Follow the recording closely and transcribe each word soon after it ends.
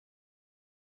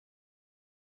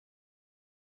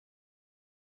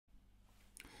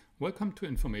Welcome to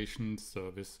Information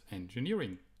Service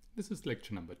Engineering. This is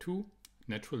lecture number 2,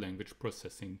 Natural Language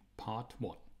Processing Part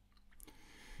 1.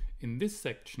 In this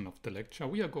section of the lecture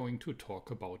we are going to talk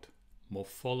about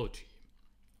morphology.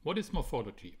 What is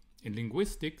morphology? In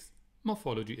linguistics,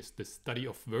 morphology is the study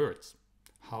of words,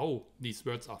 how these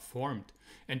words are formed,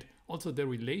 and also their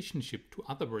relationship to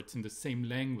other words in the same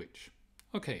language.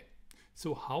 Okay,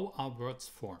 so how are words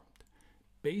formed?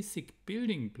 Basic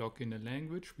building block in a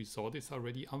language, we saw this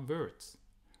already, are words.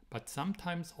 But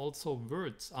sometimes also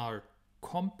words are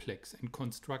complex and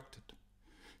constructed.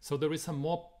 So there is a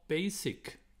more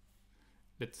basic,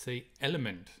 let's say,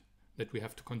 element that we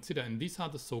have to consider, and these are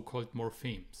the so-called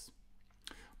morphemes.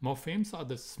 Morphemes are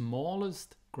the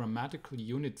smallest grammatical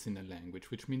units in a language,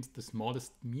 which means the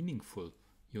smallest meaningful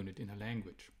unit in a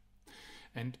language.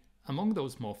 And among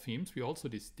those morphemes, we also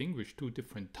distinguish two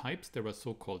different types. There are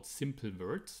so-called simple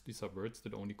words. These are words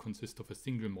that only consist of a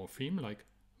single morpheme, like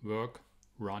work,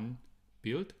 run,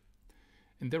 build.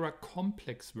 And there are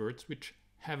complex words which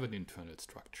have an internal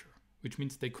structure, which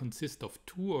means they consist of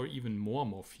two or even more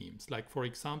morphemes, like, for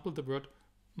example, the word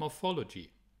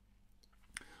morphology.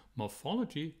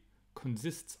 Morphology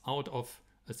consists out of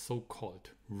a so-called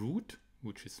root,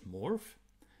 which is morph,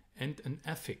 and an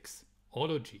affix,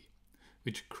 ology,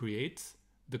 which creates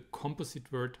the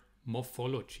composite word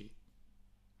morphology.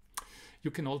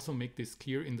 You can also make this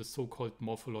clear in the so-called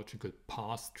morphological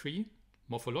parse tree.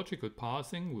 Morphological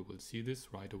parsing, we will see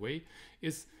this right away,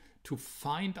 is to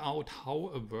find out how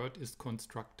a word is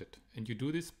constructed. And you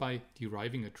do this by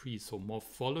deriving a tree. So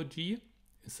morphology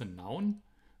is a noun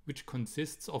which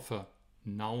consists of a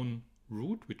noun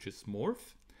root, which is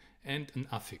morph, and an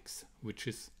affix, which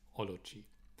is ology.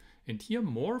 And here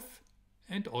morph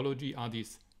and ology are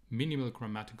these minimal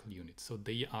grammatical units, so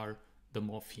they are the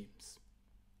morphemes.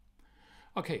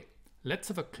 Okay, let's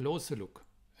have a closer look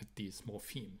at these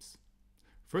morphemes.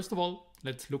 First of all,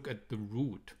 let's look at the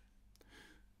root.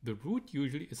 The root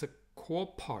usually is a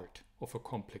core part of a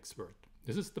complex word.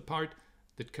 This is the part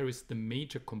that carries the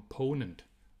major component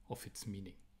of its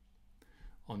meaning.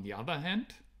 On the other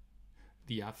hand,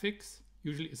 the affix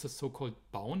usually is a so-called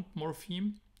bound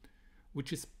morpheme,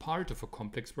 which is part of a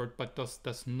complex word but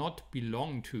does not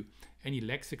belong to any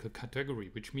lexical category,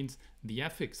 which means the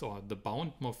affix or the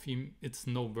bound morpheme, it's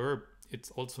no verb,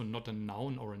 it's also not a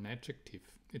noun or an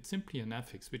adjective. It's simply an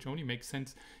affix, which only makes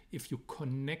sense if you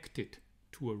connect it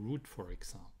to a root, for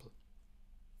example.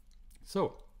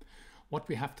 So, what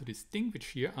we have to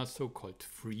distinguish here are so-called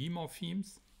free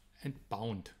morphemes and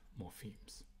bound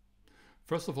morphemes.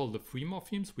 First of all, the free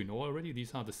morphemes, we know already,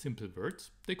 these are the simple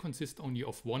words. They consist only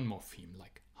of one morpheme,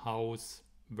 like house,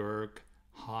 work,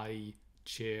 high,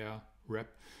 chair,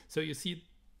 rep. So you see,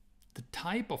 the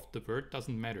type of the word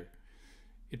doesn't matter.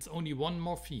 It's only one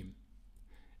morpheme.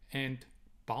 And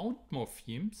bound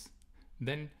morphemes,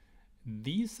 then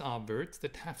these are words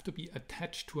that have to be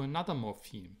attached to another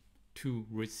morpheme to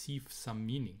receive some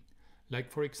meaning. Like,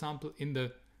 for example, in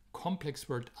the complex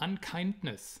word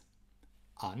unkindness,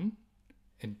 un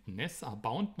and ness are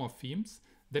bound morphemes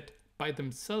that by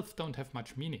themselves don't have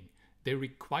much meaning. They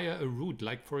require a root,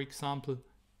 like, for example,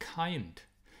 kind.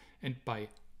 And by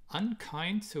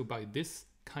unkind, so by this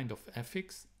kind of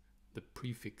affix, the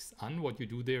prefix un, what you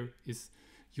do there is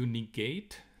you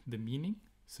negate the meaning.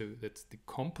 So that's the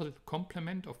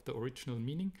complement of the original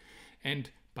meaning. And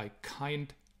by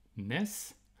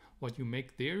kindness, what you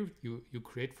make there, you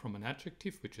create from an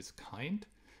adjective, which is kind.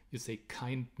 You say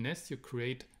kindness, you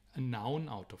create a noun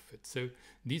out of it. So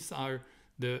these are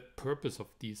the purpose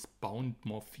of these bound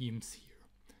morphemes here.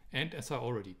 And as I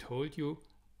already told you,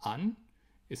 un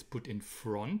is put in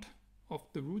front of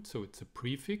the root, so it's a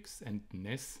prefix, and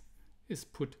ness is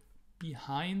put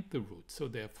behind the root, so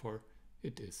therefore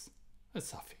it is a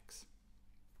suffix.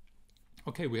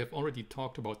 Okay, we have already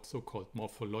talked about so-called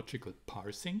morphological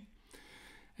parsing.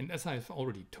 And as I have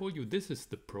already told you, this is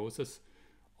the process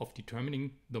of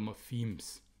determining the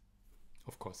morphemes,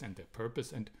 of course, and their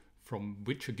purpose, and from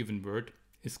which a given word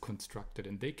is constructed.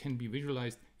 And they can be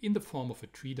visualized in the form of a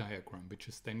tree diagram, which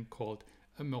is then called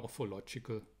a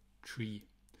morphological tree.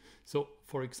 So,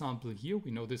 for example, here we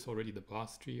know this already, the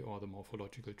parse tree or the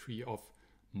morphological tree of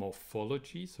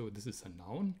morphology. So this is a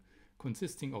noun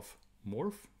consisting of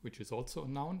morph, which is also a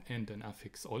noun, and an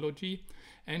affix ology.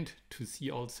 And to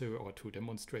see also, or to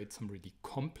demonstrate some really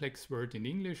complex word in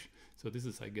English. So this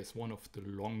is, I guess, one of the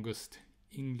longest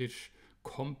English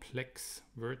complex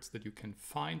words that you can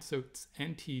find. So it's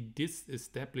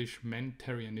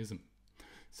anti-disestablishmentarianism.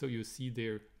 So you see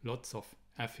there lots of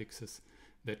affixes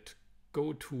that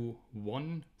go to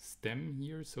one stem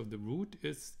here. So the root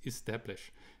is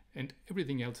establish and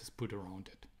everything else is put around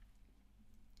it.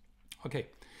 Okay,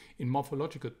 in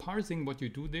morphological parsing, what you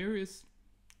do there is,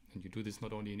 and you do this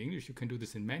not only in English, you can do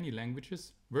this in many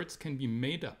languages, words can be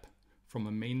made up from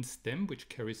a main stem which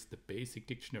carries the basic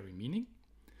dictionary meaning,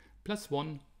 plus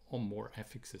one or more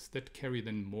affixes that carry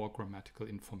then more grammatical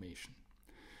information.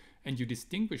 And you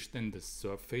distinguish then the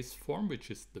surface form, which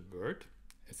is the word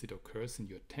as it occurs in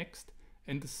your text,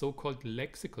 and the so-called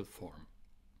lexical form.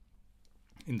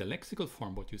 In the lexical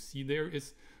form, what you see there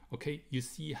is, okay, you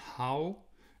see how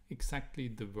exactly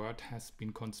the word has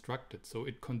been constructed. So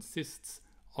it consists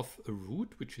of a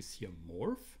root, which is here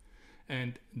morph,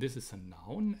 and this is a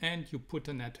noun, and you put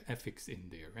an affix in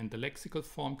there. And the lexical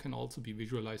form can also be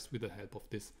visualized with the help of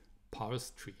this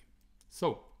parse tree.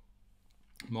 So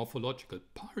morphological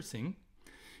parsing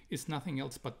is nothing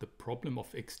else but the problem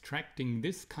of extracting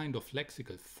this kind of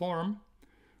lexical form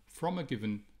from a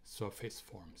given surface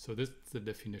form. So this is the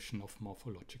definition of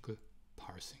morphological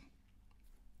parsing.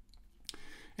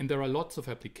 And there are lots of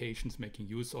applications making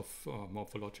use of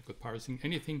morphological parsing.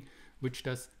 Anything which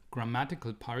does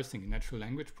grammatical parsing in natural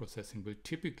language processing will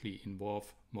typically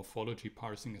involve morphology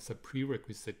parsing as a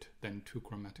prerequisite then to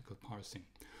grammatical parsing.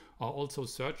 Or also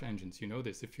search engines, you know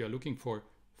this. If you are looking for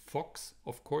fox,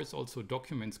 of course also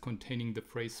documents containing the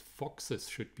phrase foxes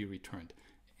should be returned,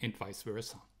 and vice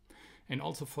versa. And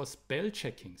also for spell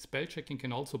checking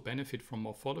can also benefit from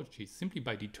morphology simply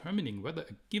by determining whether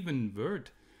a given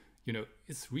word, you know,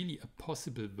 is really a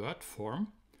possible word form,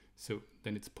 so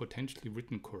then it's potentially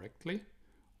written correctly,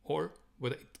 or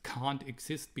whether it can't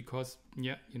exist because,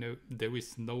 yeah, you know, there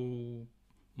is no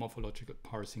morphological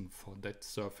parsing for that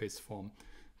surface form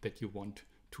that you want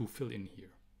to fill in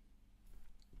here.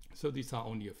 So these are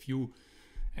only a few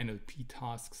NLP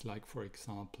tasks, like for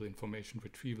example information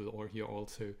retrieval, or here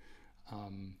also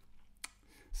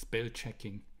spell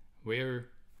checking, where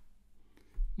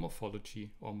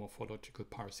morphology or morphological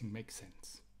parsing makes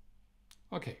sense.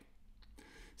 Okay,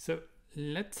 so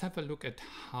let's have a look at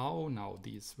how now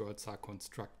these words are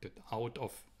constructed out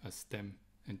of a stem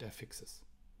and affixes.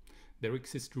 There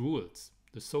exist rules,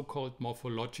 the so-called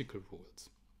morphological rules.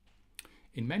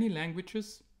 In many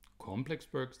languages, complex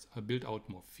words are built out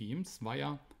morphemes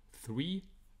via three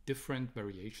different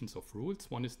variations of rules.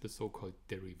 One is the so-called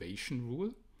derivation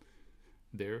rule.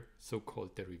 There,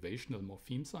 so-called derivational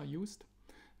morphemes are used.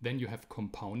 Then you have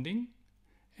compounding,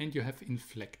 and you have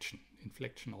inflection.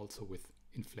 Inflection also with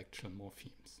inflectional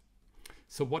morphemes.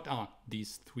 So what are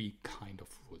these three kind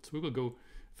of rules? We will go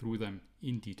through them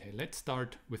in detail. Let's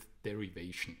start with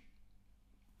derivation.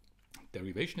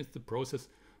 Derivation is the process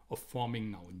of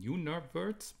forming now new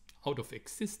words out of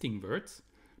existing words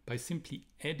by simply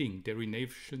adding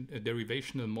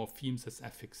derivational morphemes as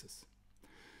affixes.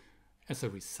 As a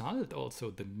result,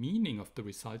 also the meaning of the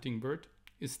resulting word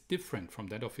is different from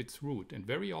that of its root, and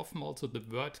very often also the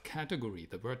word category,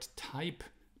 the word type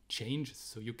changes.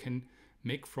 So you can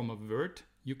make from a word,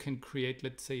 you can create,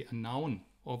 let's say, a noun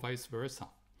or vice versa.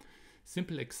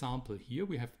 Simple example here,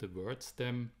 we have the word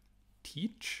stem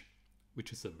teach,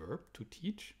 which is a verb to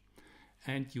teach,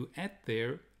 and you add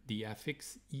there the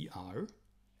affix er,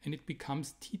 and it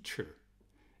becomes teacher.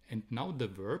 And now the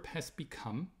verb has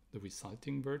become, the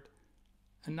resulting word,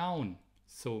 a noun.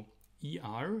 So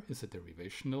er is a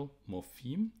derivational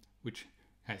morpheme which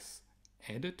has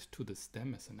added to the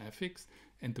stem as an affix,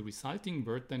 and the resulting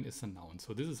word then is a noun.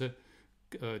 So this is a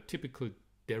typical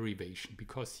derivation,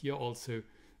 because here also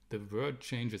the word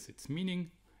changes its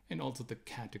meaning, and also the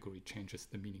category changes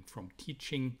the meaning from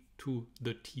teaching to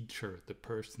the teacher, the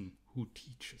person who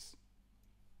teaches.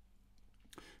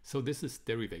 So this is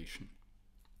derivation.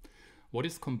 What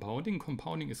is compounding?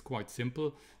 Compounding is quite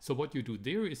simple. So what you do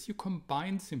there is you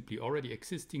combine simply already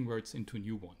existing words into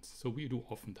new ones. So we do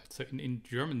often that. So in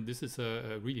German, this is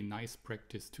a really nice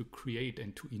practice to create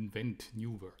and to invent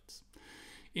new words.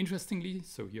 Interestingly,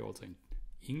 so here also in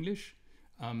English,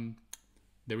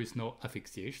 there is no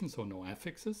affixation, so no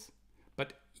affixes,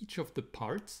 but each of the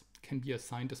parts can be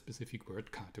assigned a specific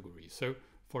word category. So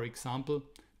for example,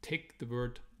 take the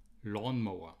word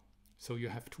lawnmower. So you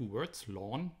have two words,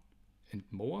 lawn and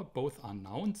mower, both are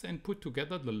nouns, and put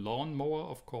together the lawnmower,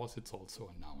 of course, it's also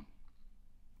a noun.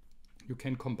 You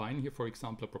can combine here, for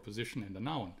example, a preposition and a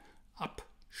noun,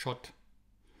 upshot.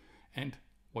 And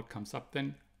what comes up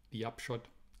then? The upshot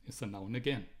is a noun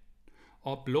again.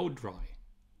 Or blow dry.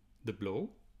 The blow,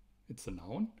 it's a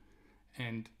noun,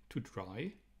 and to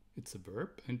dry, it's a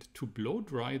verb, and to blow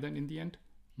dry then in the end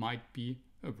might be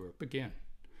a verb again.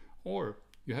 Or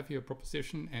you have here a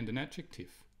preposition and an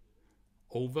adjective.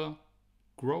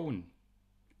 Overgrown.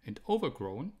 And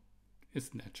overgrown is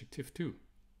an adjective too.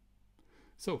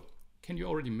 So, can you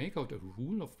already make out a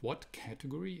rule of what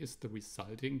category is the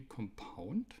resulting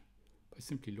compound? by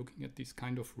simply looking at these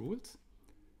kind of rules.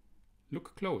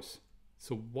 Look close.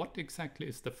 So what exactly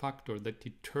is the factor that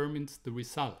determines the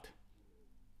result?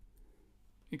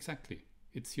 Exactly.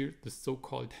 It's here the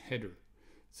so-called header.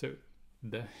 So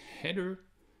the header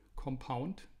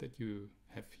compound that you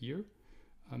have here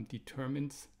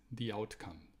determines the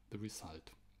outcome, the result,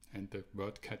 and the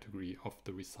word category of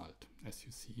the result, as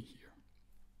you see here.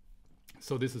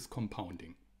 So this is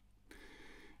compounding.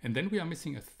 And then we are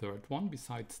missing a third one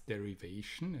besides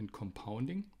derivation and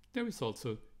compounding. There is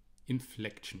also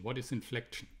inflection. What is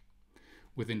inflection?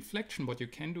 With inflection, what you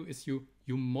can do is you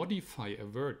modify a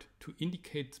word to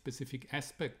indicate specific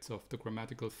aspects of the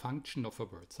grammatical function of a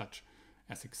word, such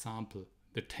as example,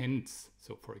 the tense.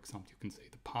 So for example, you can say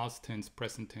the past tense,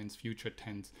 present tense, future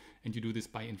tense, and you do this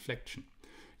by inflection.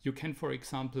 You can, for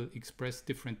example, express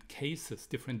different cases,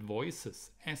 different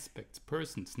voices, aspects,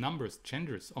 persons, numbers,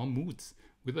 genders, or moods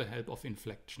with the help of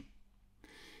inflection.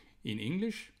 In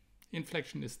English,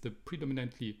 inflection is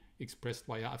predominantly expressed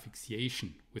via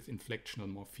affixation with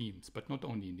inflectional morphemes, but not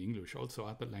only in English, also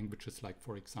other languages like,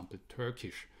 for example,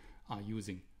 Turkish are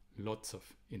using lots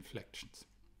of inflections.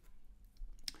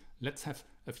 Let's have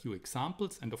a few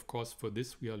examples, and of course for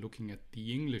this we are looking at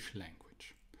the English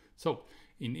language. So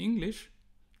in English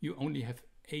you only have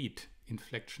 8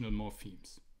 inflectional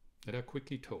morphemes that are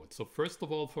quickly told. So first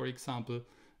of all, for example,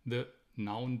 the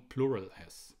noun plural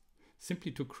s.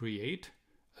 Simply to create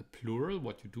a plural,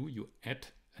 what you do, you add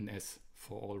an s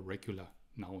for all regular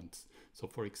nouns. So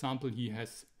for example, he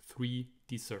has 3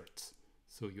 desserts.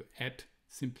 So you add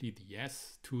simply the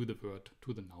s to the word,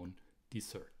 to the noun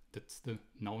dessert. That's the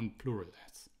noun plural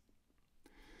s.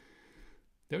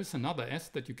 There is another s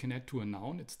that you can add to a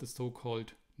noun. It's the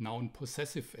so-called noun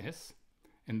possessive s.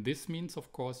 And this means,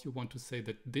 of course, you want to say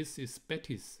that this is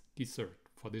Betty's dessert.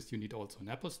 For this you need also an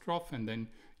apostrophe, and then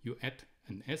you add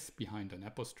an s behind an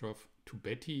apostrophe to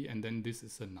Betty, and then this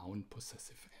is a noun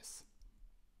possessive s.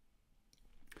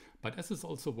 But s is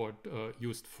also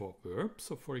used for verbs.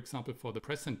 So for example, for the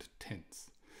present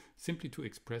tense, simply to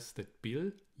express that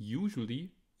Bill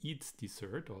usually eats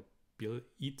dessert, or Bill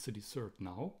eats a dessert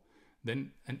now,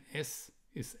 then an s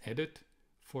is added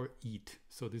for eat.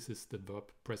 So this is the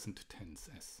verb present tense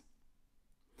s.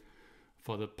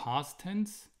 For the past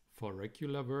tense, for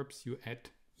regular verbs, you add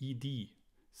ed.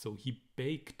 So he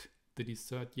baked the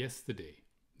dessert yesterday.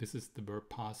 This is the verb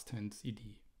past tense ed.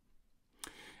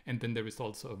 And then there is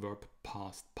also a verb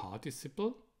past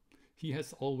participle. He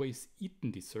has always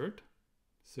eaten dessert.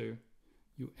 So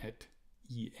you add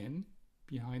en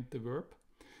behind the verb.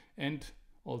 And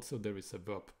also there is a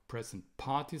verb present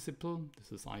participle.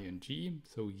 This is ing.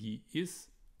 So he is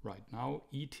right now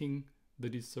eating the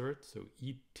dessert. So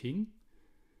eating.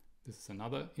 This is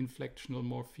another inflectional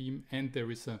morpheme. And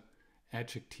there is a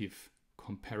adjective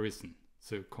comparison.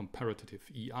 So comparative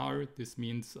er. This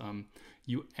means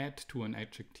you add to an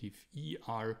adjective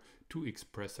er to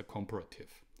express a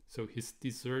comparative. So his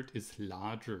dessert is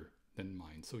larger than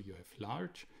mine. So you have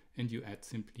large and you add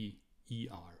simply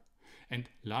er. And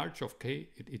large, okay,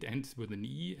 it ends with an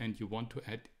e and you want to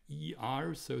add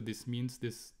er. So this means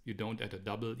this, you don't add a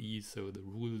double e. So the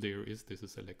rule there is, this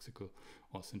is a lexical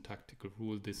or syntactical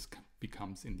rule, this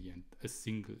becomes in the end a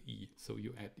single e. So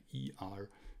you add er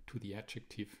to the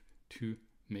adjective to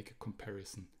make a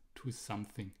comparison to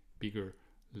something bigger,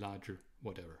 larger,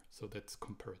 whatever. So that's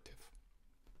comparative.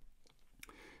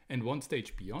 And one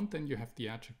stage beyond, then you have the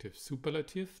adjective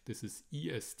superlative. This is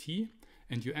est,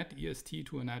 and you add est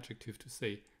to an adjective to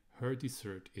say her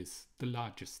dessert is the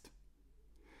largest.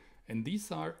 And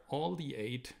these are all the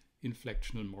 8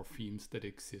 inflectional morphemes that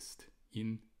exist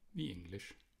in the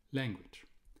English language.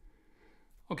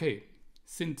 Okay,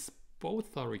 since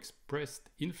both are expressed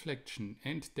inflection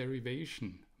and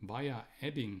derivation via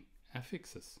adding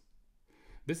affixes,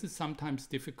 this is sometimes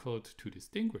difficult to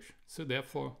distinguish. So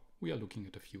therefore, we are looking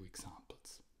at a few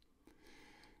examples.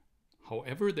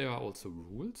 However, there are also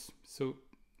rules. So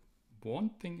one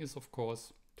thing is, of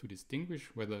course, to distinguish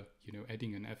whether,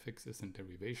 adding an affix is a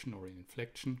derivation or an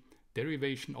inflection.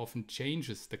 Derivation often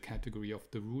changes the category of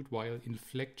the root, while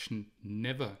inflection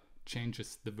never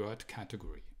changes the word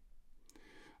category.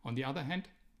 On the other hand,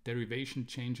 derivation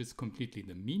changes completely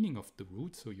the meaning of the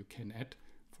root. So you can add,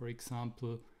 for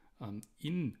example,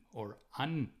 in or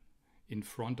an in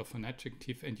front of an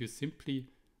adjective, and you simply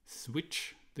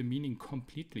switch the meaning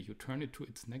completely. You turn it to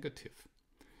its negative.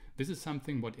 This is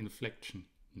something what inflection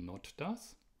not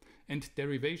does. And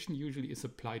derivation usually is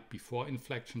applied before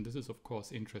inflection. This is, of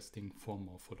course, interesting for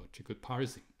morphological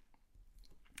parsing.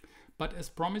 But as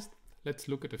promised, let's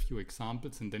look at a few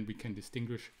examples, and then we can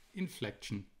distinguish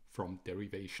inflection from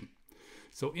derivation.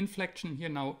 So inflection here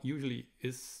now usually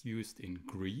is used in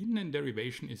green and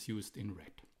derivation is used in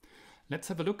red. Let's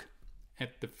have a look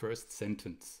at the first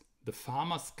sentence. The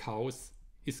farmer's cows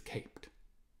escaped.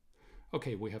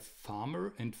 Okay, we have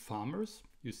farmer and farmers.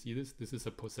 You see this? This is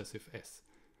a possessive S.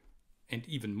 And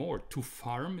even more, to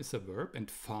farm is a verb and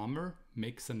farmer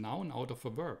makes a noun out of a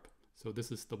verb. So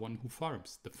this is the one who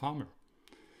farms, the farmer.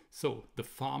 So the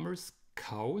farmer's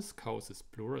cows is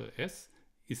plural S,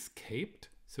 escaped.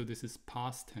 So this is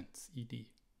past tense, ed.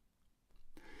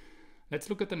 Let's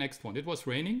look at the next one. It was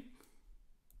raining.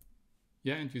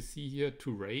 Yeah, and you see here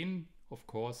to rain, of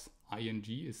course, ing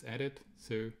is added.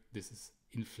 So this is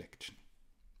inflection.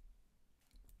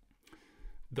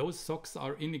 Those socks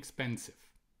are inexpensive.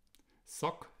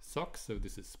 Sock, so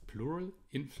this is plural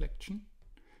inflection.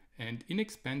 And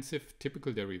inexpensive,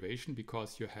 typical derivation,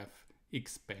 because you have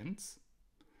expense.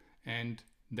 And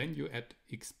then you add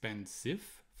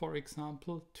expensive, for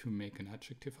example, to make an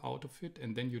adjective out of it.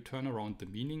 And then you turn around the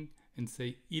meaning and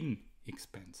say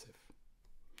inexpensive.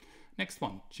 Next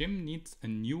one, Jim needs a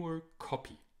newer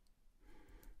copy.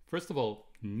 First of all,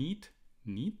 need,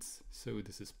 needs. So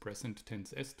this is present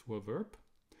tense S to a verb.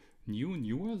 New,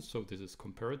 newer, so this is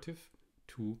comparative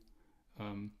to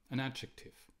an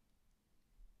adjective.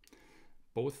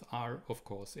 Both are, of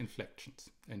course, inflections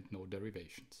and no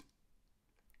derivations.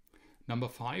 Number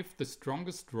 5, the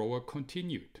strongest rower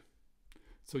continued.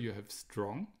 So you have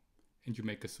strong and you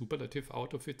make a superlative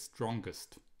out of it,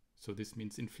 strongest. So this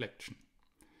means inflection.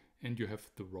 And you have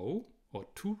the row or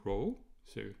to row,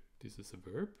 so this is a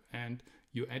verb, and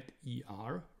you add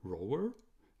er, rower,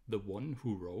 the one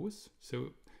who rows.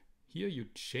 So here you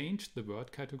change the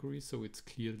word category, so it's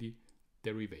clearly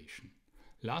derivation.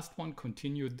 Last one,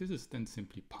 continued. This is then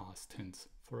simply past tense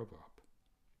for a verb.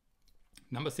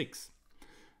 Number 6,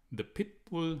 the pit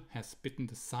bull has bitten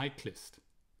the cyclist.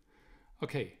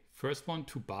 Okay, first one,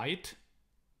 to bite,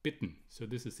 bitten. So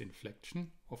this is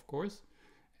inflection, of course,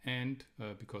 and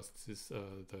because this is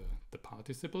the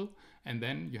participle. And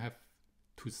then you have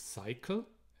to cycle,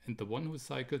 and the one who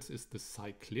cycles is the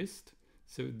cyclist.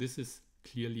 So this is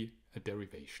clearly a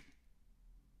derivation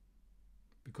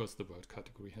because the word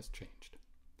category has changed.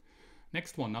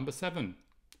 Next one, number 7.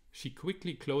 She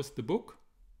quickly closed the book.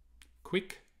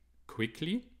 Quick,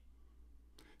 quickly.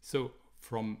 So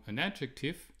from an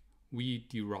adjective, we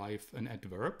derive an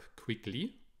adverb,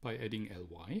 quickly, by adding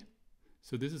ly.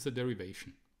 So this is a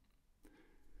derivation.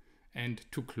 And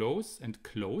to close and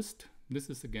closed, this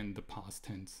is again the past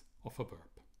tense of a verb.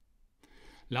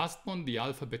 Last one, the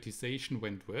alphabetization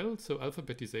went well. So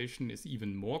alphabetization is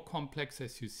even more complex.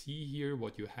 As you see here,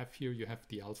 what you have here, you have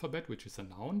the alphabet, which is a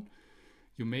noun.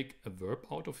 You make a verb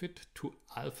out of it, to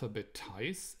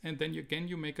alphabetize, and then again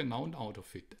you make a noun out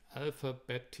of it,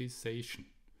 alphabetization.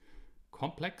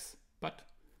 Complex, but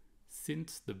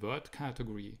since the word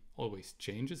category always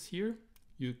changes here,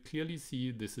 you clearly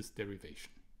see this is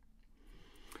derivation.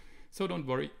 So don't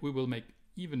worry, we will make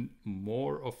even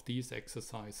more of these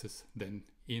exercises than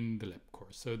in the lab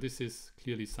course. So this is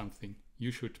clearly something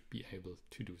you should be able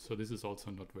to do. So this is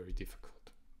also not very difficult.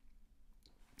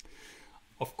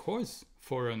 Of course,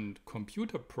 for a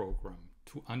computer program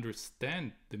to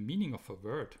understand the meaning of a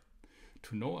word,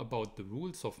 to know about the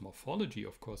rules of morphology,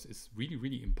 of course, is really,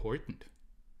 really important.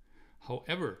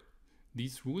 However,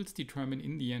 these rules determine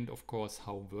in the end, of course,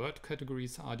 how word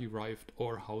categories are derived,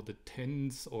 or how the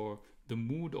tense or the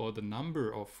mood or the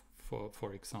number of,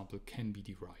 for example, can be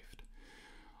derived.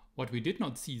 What we did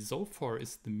not see so far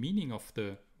is the meaning of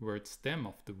the word stem,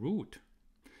 of the root.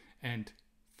 And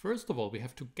first of all, we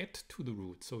have to get to the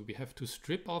root. So we have to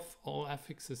strip off all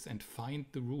affixes and find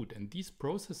the root. And these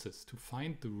processes to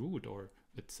find the root, or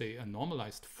let's say a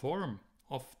normalized form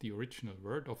of the original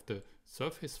word, of the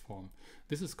surface form,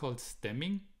 this is called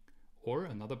stemming, or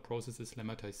another process is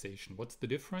lemmatization. What's the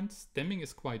difference? Stemming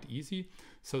is quite easy.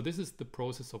 So this is the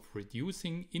process of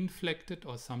reducing inflected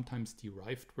or sometimes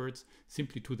derived words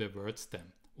simply to their word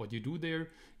stem. What you do there,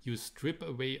 you strip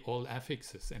away all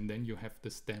affixes and then you have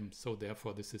the stem. So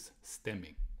therefore this is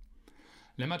stemming.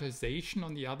 Lemmatization,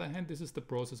 on the other hand, this is the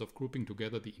process of grouping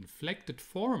together the inflected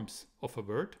forms of a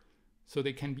word so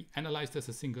they can be analyzed as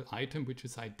a single item, which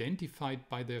is identified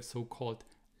by their so-called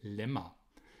lemma,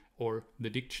 or the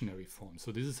dictionary form.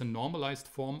 So this is a normalized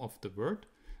form of the word.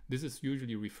 This is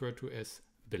usually referred to as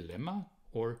the lemma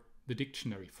or the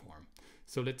dictionary form.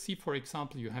 So let's see, for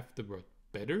example, you have the word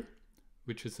better,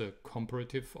 which is a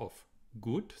comparative of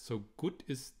good. So good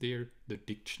is there the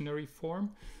dictionary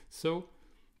form. So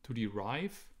to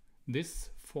derive this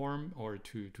form, or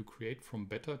to create from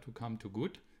better to come to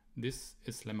good, this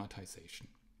is lemmatization.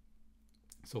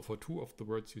 So for two of the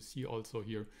words you see also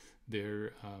here,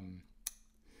 their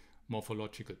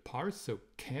morphological parse, so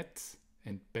cats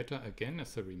and better again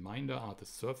as a reminder are the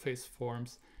surface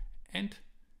forms. And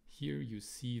here you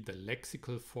see the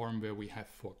lexical form where we have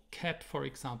for cat, for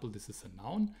example, this is a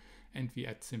noun, and we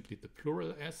add simply the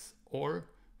plural s, or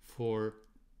for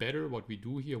better, what we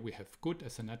do here, we have good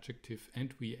as an adjective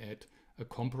and we add a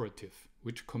comparative,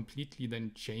 which completely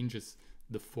then changes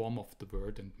the form of the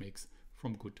word and makes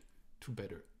from good to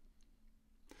better.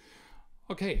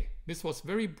 Okay, this was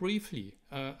very briefly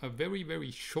a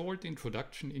very short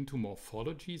introduction into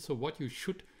morphology. So what you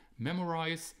should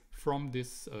memorize from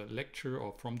this lecture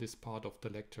or from this part of the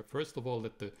lecture, first of all,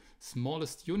 that the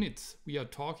smallest units we are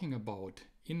talking about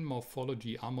in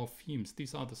morphology are morphemes.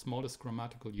 These are the smallest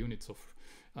grammatical units of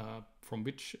from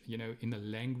which, in a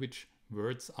language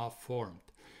words are formed.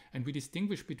 And we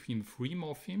distinguish between free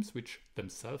morphemes, which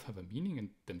themselves have a meaning and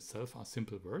themselves are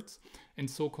simple words, and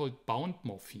so-called bound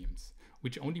morphemes,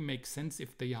 which only make sense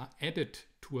if they are added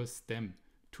to a stem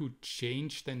to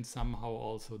change then somehow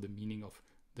also the meaning of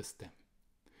the stem.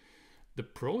 The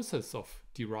process of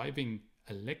deriving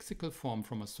a lexical form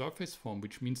from a surface form,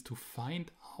 which means to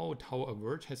find out how a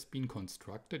word has been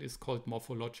constructed, is called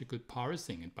morphological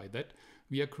parsing. And by that,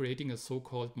 we are creating a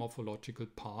so-called morphological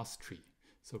parse tree.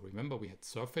 So remember, we had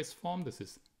surface form. This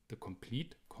is the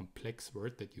complete complex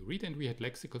word that you read. And we had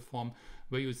lexical form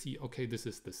where you see, okay, this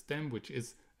is the stem, which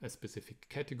is a specific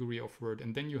category of word.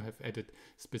 And then you have added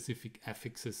specific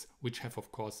affixes, which have,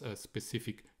 of course, a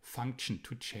specific function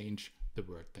to change the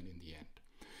word then in the end.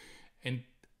 And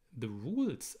the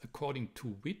rules according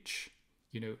to which,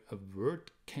 a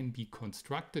word can be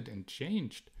constructed and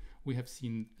changed, we have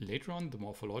seen later on the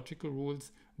morphological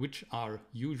rules, which are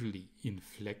usually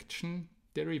inflection,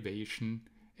 derivation,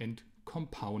 and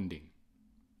compounding.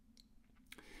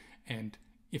 And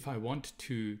if I want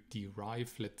to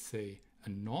derive, let's say, a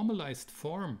normalized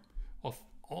form of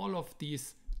all of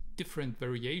these different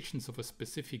variations of a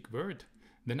specific word,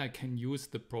 then I can use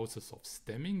the process of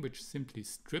stemming, which simply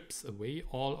strips away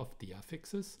all of the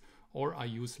affixes, or I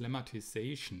use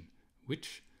lemmatization,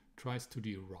 which tries to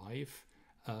derive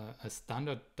a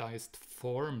standardized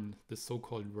form, the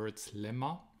so-called words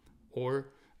lemma, or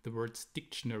the words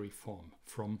dictionary form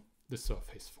from the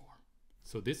surface form.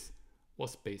 So this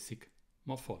was basic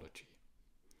morphology.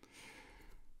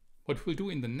 What we'll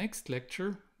do in the next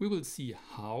lecture, we will see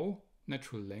how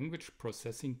natural language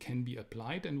processing can be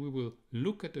applied, and we will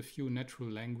look at a few natural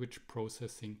language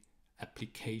processing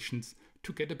applications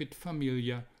to get a bit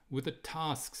familiar with the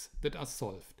tasks that are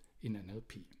solved in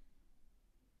NLP.